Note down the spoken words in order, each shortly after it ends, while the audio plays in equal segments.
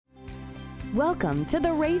Welcome to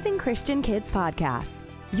the Raising Christian Kids podcast.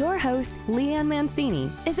 Your host, Leanne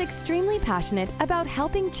Mancini, is extremely passionate about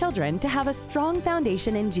helping children to have a strong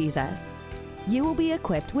foundation in Jesus. You will be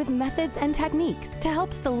equipped with methods and techniques to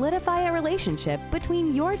help solidify a relationship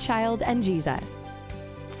between your child and Jesus.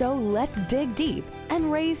 So let's dig deep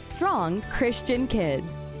and raise strong Christian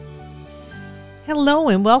kids. Hello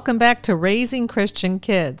and welcome back to Raising Christian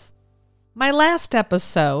Kids. My last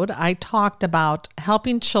episode, I talked about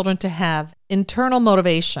helping children to have internal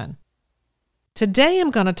motivation. Today,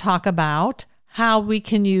 I'm going to talk about how we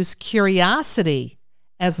can use curiosity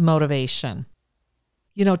as motivation.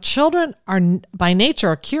 You know, children are by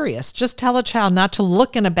nature curious. Just tell a child not to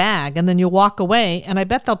look in a bag and then you walk away and I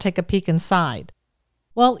bet they'll take a peek inside.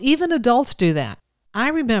 Well, even adults do that. I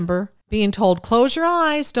remember being told, close your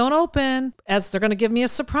eyes, don't open, as they're going to give me a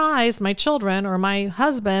surprise, my children or my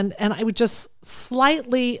husband, and I would just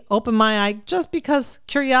slightly open my eye just because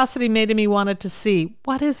curiosity made me wanted to see,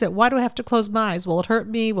 what is it? Why do I have to close my eyes? Will it hurt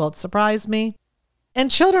me? Will it surprise me?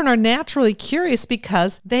 And children are naturally curious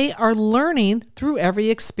because they are learning through every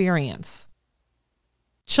experience.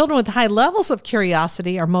 Children with high levels of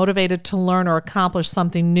curiosity are motivated to learn or accomplish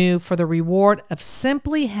something new for the reward of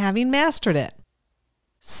simply having mastered it.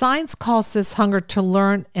 Science calls this hunger to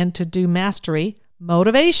learn and to do mastery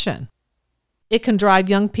motivation. It can drive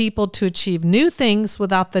young people to achieve new things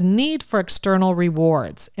without the need for external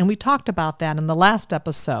rewards. And we talked about that in the last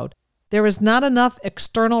episode. There is not enough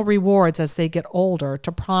external rewards as they get older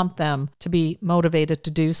to prompt them to be motivated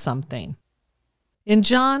to do something. In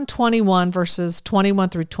John 21, verses 21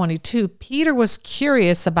 through 22, Peter was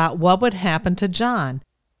curious about what would happen to John.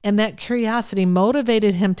 And that curiosity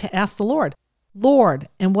motivated him to ask the Lord, Lord,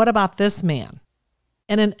 and what about this man?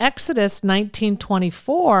 And in Exodus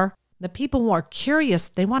 19:24, the people were curious.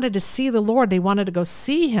 They wanted to see the Lord. They wanted to go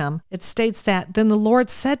see him. It states that, then the Lord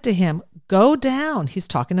said to him, go down. He's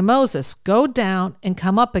talking to Moses. Go down and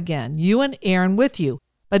come up again, you and Aaron with you.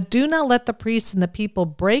 But do not let the priests and the people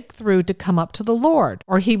break through to come up to the Lord,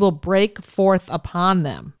 or he will break forth upon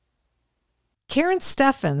them. Karen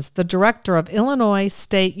Steffens, the director of Illinois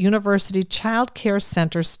State University Child Care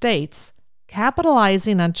Center, states,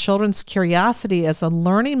 capitalizing on children's curiosity as a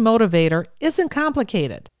learning motivator isn't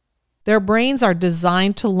complicated. Their brains are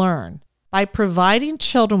designed to learn. By providing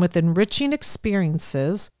children with enriching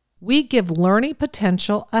experiences, we give learning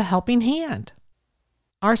potential a helping hand.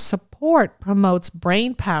 Our support promotes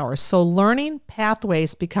brain power, so learning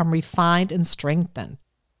pathways become refined and strengthened.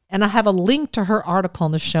 And I have a link to her article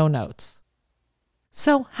in the show notes.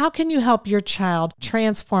 So, how can you help your child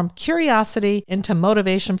transform curiosity into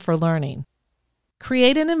motivation for learning?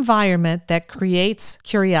 Create an environment that creates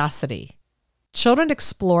curiosity. Children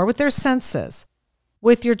explore with their senses.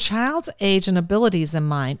 With your child's age and abilities in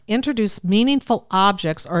mind, introduce meaningful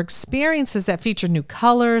objects or experiences that feature new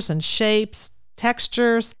colors and shapes,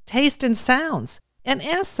 textures, taste, and sounds, and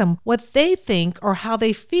ask them what they think or how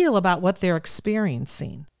they feel about what they're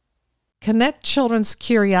experiencing. Connect children's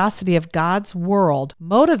curiosity of God's world,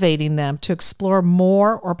 motivating them to explore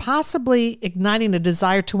more or possibly igniting a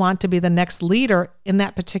desire to want to be the next leader in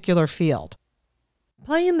that particular field.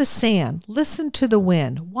 Play in the sand, listen to the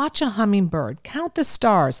wind, watch a hummingbird, count the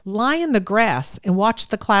stars, lie in the grass, and watch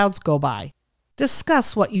the clouds go by.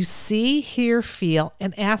 Discuss what you see, hear, feel,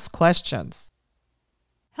 and ask questions.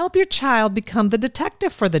 Help your child become the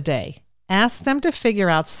detective for the day. Ask them to figure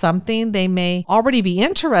out something they may already be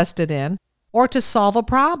interested in or to solve a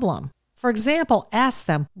problem. For example, ask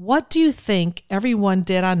them, what do you think everyone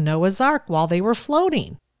did on Noah's Ark while they were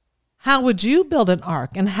floating? How would you build an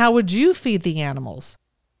ark and how would you feed the animals?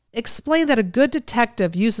 Explain that a good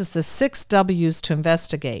detective uses the 6 W's to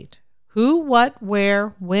investigate. Who, what,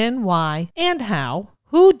 where, when, why, and how.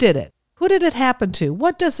 Who did it? Who did it happen to?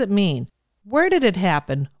 What does it mean? Where did it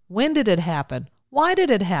happen? When did it happen? Why did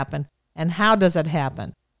it happen? And how does it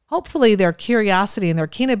happen? Hopefully their curiosity and their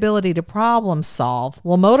keen ability to problem solve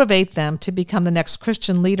will motivate them to become the next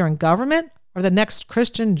Christian leader in government or the next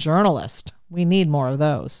Christian journalist. We need more of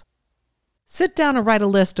those. Sit down and write a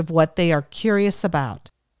list of what they are curious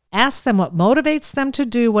about. Ask them what motivates them to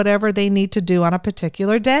do whatever they need to do on a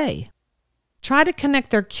particular day. Try to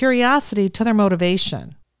connect their curiosity to their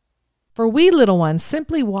motivation. For we little ones,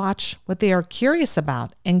 simply watch what they are curious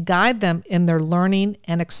about and guide them in their learning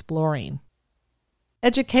and exploring.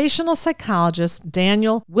 Educational psychologist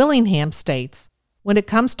Daniel Willingham states, when it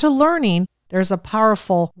comes to learning, there's a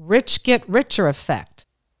powerful rich get richer effect.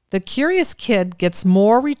 The curious kid gets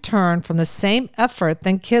more return from the same effort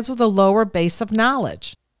than kids with a lower base of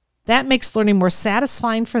knowledge. That makes learning more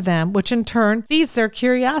satisfying for them, which in turn feeds their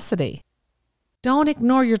curiosity. Don't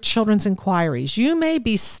ignore your children's inquiries. You may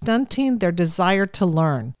be stunting their desire to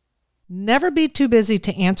learn. Never be too busy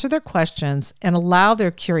to answer their questions and allow their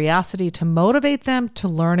curiosity to motivate them to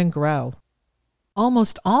learn and grow.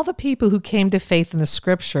 Almost all the people who came to faith in the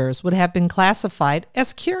scriptures would have been classified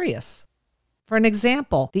as curious. For an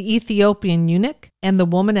example, the Ethiopian eunuch and the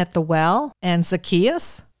woman at the well and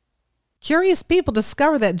Zacchaeus. Curious people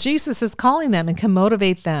discover that Jesus is calling them and can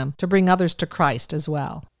motivate them to bring others to Christ as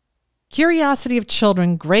well. Curiosity of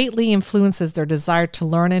children greatly influences their desire to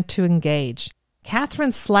learn and to engage. Catherine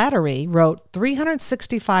Slattery wrote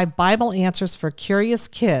 365 Bible Answers for Curious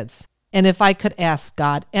Kids, and If I Could Ask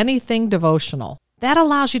God Anything devotional. That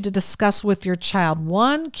allows you to discuss with your child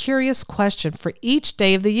one curious question for each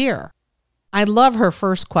day of the year. I love her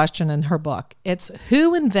first question in her book. It's,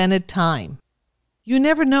 who invented time? You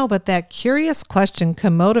never know, but that curious question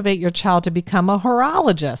can motivate your child to become a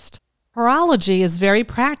horologist. Horology is very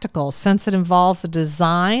practical since it involves the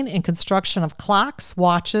design and construction of clocks,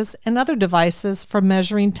 watches, and other devices for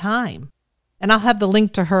measuring time. And I'll have the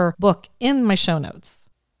link to her book in my show notes.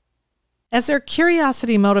 As their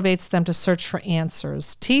curiosity motivates them to search for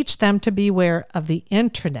answers, teach them to beware of the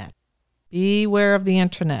internet. Beware of the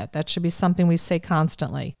internet. That should be something we say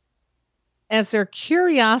constantly. As their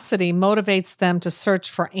curiosity motivates them to search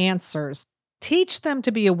for answers, teach them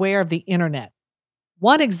to be aware of the internet.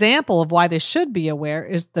 One example of why they should be aware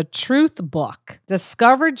is the Truth Book,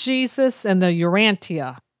 Discover Jesus and the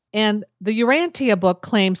Urantia. And the Urantia book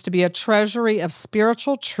claims to be a treasury of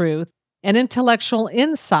spiritual truth and intellectual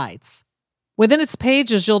insights. Within its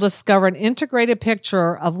pages, you'll discover an integrated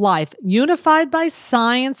picture of life unified by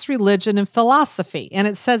science, religion, and philosophy. And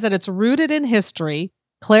it says that it's rooted in history,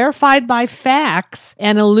 clarified by facts,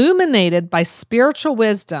 and illuminated by spiritual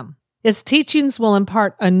wisdom. Its teachings will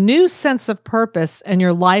impart a new sense of purpose in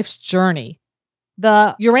your life's journey.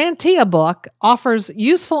 The Urantia book offers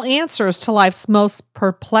useful answers to life's most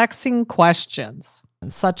perplexing questions,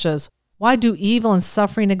 such as, why do evil and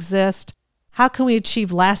suffering exist? How can we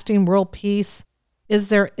achieve lasting world peace? Is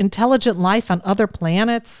there intelligent life on other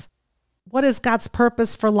planets? What is God's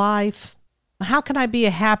purpose for life? How can I be a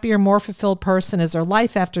happier, more fulfilled person? Is there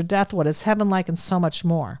life after death? What is heaven like? And so much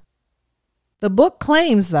more. The book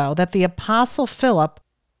claims, though, that the Apostle Philip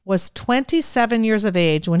was 27 years of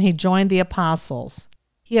age when he joined the apostles.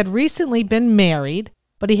 He had recently been married,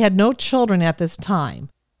 but he had no children at this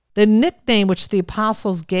time. The nickname which the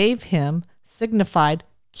apostles gave him signified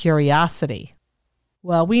curiosity.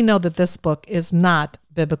 Well, we know that this book is not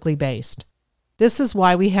biblically based. This is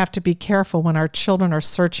why we have to be careful when our children are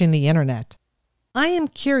searching the internet. I am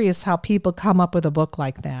curious how people come up with a book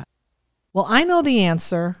like that. Well, I know the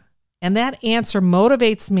answer. And that answer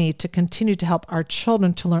motivates me to continue to help our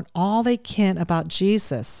children to learn all they can about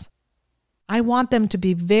Jesus. I want them to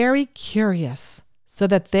be very curious so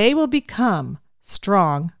that they will become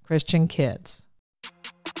strong Christian kids.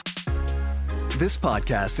 This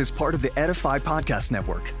podcast is part of the Edify Podcast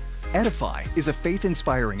Network. Edify is a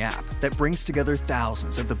faith-inspiring app that brings together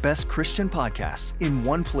thousands of the best Christian podcasts in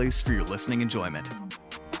one place for your listening enjoyment.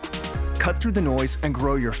 Cut through the noise and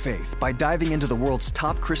grow your faith by diving into the world's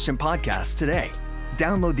top Christian podcasts today.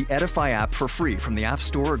 Download the Edify app for free from the App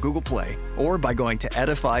Store or Google Play, or by going to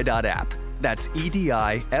edify.app. That's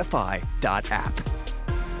EDIFI.app.